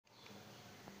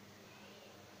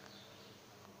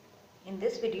In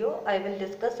this video, I will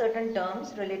discuss certain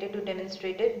terms related to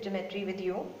demonstrative geometry with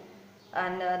you,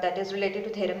 and that is related to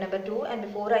theorem number 2. And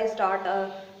before I start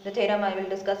the theorem, I will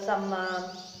discuss some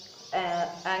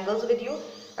angles with you,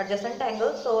 adjacent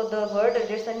angles. So the word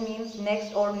adjacent means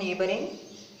next or neighboring,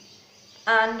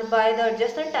 and by the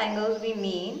adjacent angles we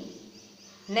mean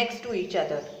next to each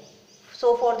other.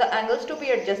 So for the angles to be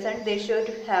adjacent, they should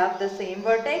have the same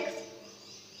vertex,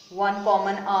 one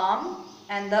common arm,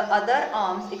 and the other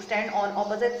arms extend on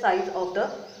opposite sides of the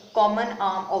common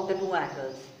arm of the two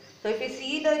angles. So if you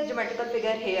see the geometrical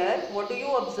figure here, what do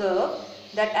you observe?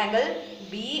 That angle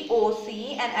BOC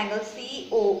and angle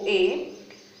COA,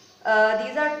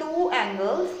 these are two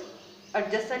angles,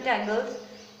 adjacent angles,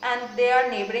 and they are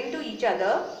neighboring to each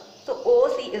other. So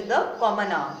OC is the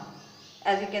common arm.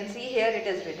 As you can see here, it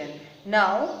is written.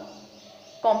 Now,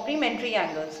 complementary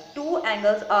angles. Two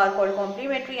angles are called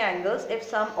complementary angles if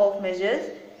sum of measures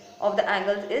of the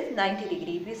angles is 90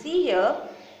 degree. If we see here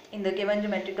in the given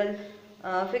geometrical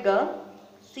figure,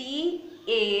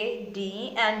 CAD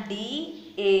and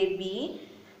DAB,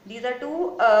 these are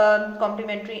two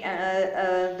complementary,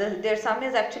 their sum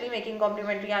is actually making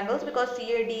complementary angles because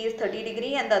CAD is 30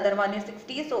 degree and the other one is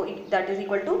 60, so that is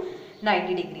equal to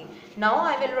 90 degree. Now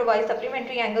I will revise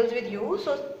supplementary angles with you.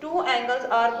 So two angles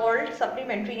are called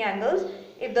supplementary angles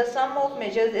if the sum of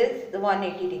measures is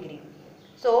 180 degree.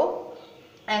 So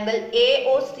angle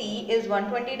AOC is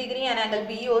 120 degree and angle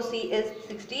BOC is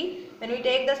 60. When we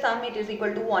take the sum, it is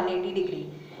equal to 180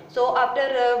 degree. So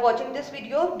after watching this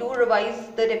video, do revise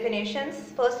the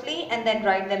definitions firstly and then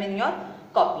write them in your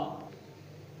copy.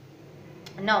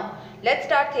 Now let's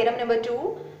start theorem number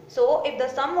 2. So if the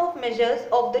sum of measures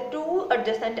of the two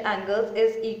adjacent angles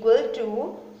is equal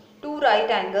to two right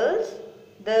angles,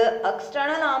 the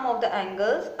external arm of the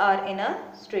angles are in a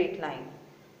straight line.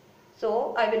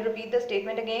 So I will repeat the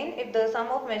statement again. If the sum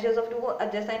of measures of two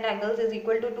adjacent angles is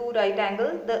equal to two right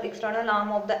angles, the external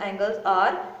arm of the angles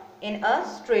are in a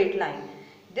straight line.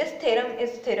 This theorem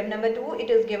is theorem number 2. It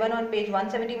is given on page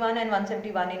 171 and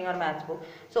 171 in your maths book.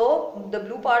 So the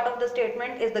blue part of the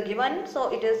statement is the given. So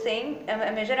it is saying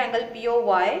measure angle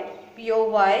POY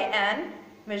and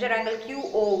measure angle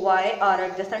QOY are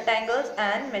adjacent angles,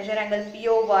 and measure angle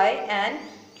POY and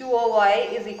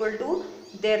QOY is equal to,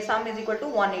 their sum is equal to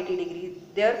 180 degrees.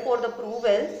 Therefore the proof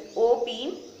is OP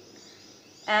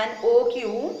and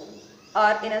OQ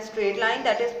are in a straight line,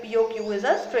 that is POQ is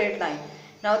a straight line.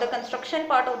 Now the construction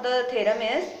part of the theorem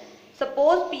is,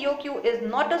 suppose POQ is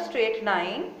not a straight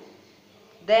line,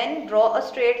 then draw a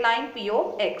straight line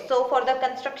POX. So for the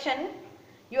construction,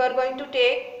 you are going to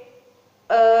take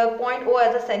point O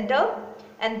as a center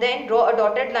and then draw a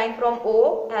dotted line from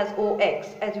O as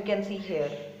OX, as you can see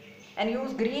here, and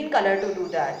use green color to do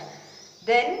that.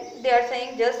 Then they are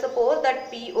saying just suppose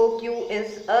that POQ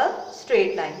is a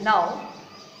straight line. Now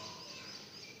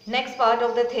next part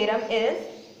of the theorem is,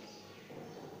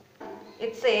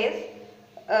 it says,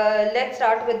 let's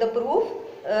start with the proof.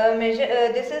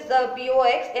 This is the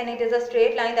POX and it is a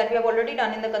straight line that we have already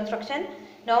done in the construction.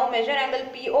 Now measure angle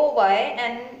POY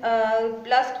and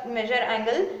plus measure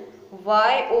angle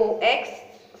YOX,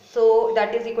 so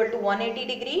that is equal to 180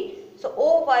 degree. So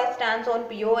OY stands on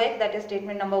POX, that is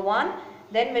statement number 1.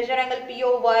 Then measure angle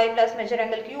POY plus measure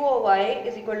angle QOY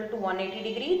is equal to 180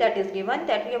 degree, that is given,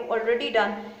 that we have already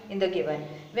done in the given.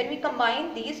 When we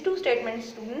combine these two statements,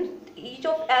 students, each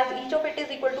of it is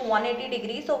equal to 180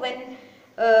 degree. So when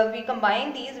we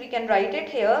combine these, we can write it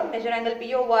here, measure angle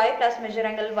POY plus measure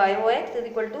angle YOX is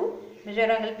equal to measure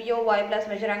angle POY plus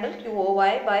measure angle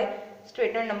QOY by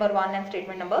statement number 1 and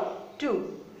statement number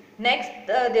 2. Next,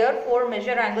 therefore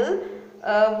measure angle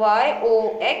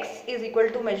YOX is equal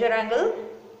to measure angle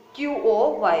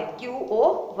QOY,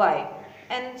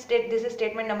 and this is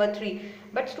statement number 3.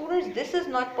 But students, this is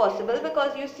not possible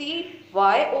because you see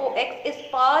YOX is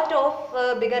part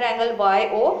of bigger angle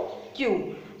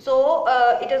YOQ. So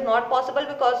it is not possible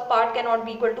because part cannot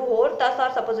be equal to whole, thus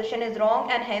our supposition is wrong,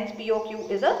 and hence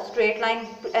POQ is a straight line,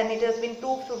 and it has been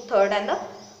proved through third and the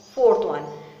fourth one.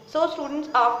 So students,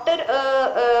 after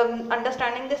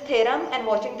understanding this theorem and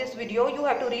watching this video, you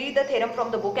have to read the theorem from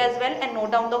the book as well and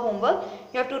note down the homework.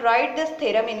 You have to write this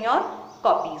theorem in your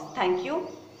copies. Thank you.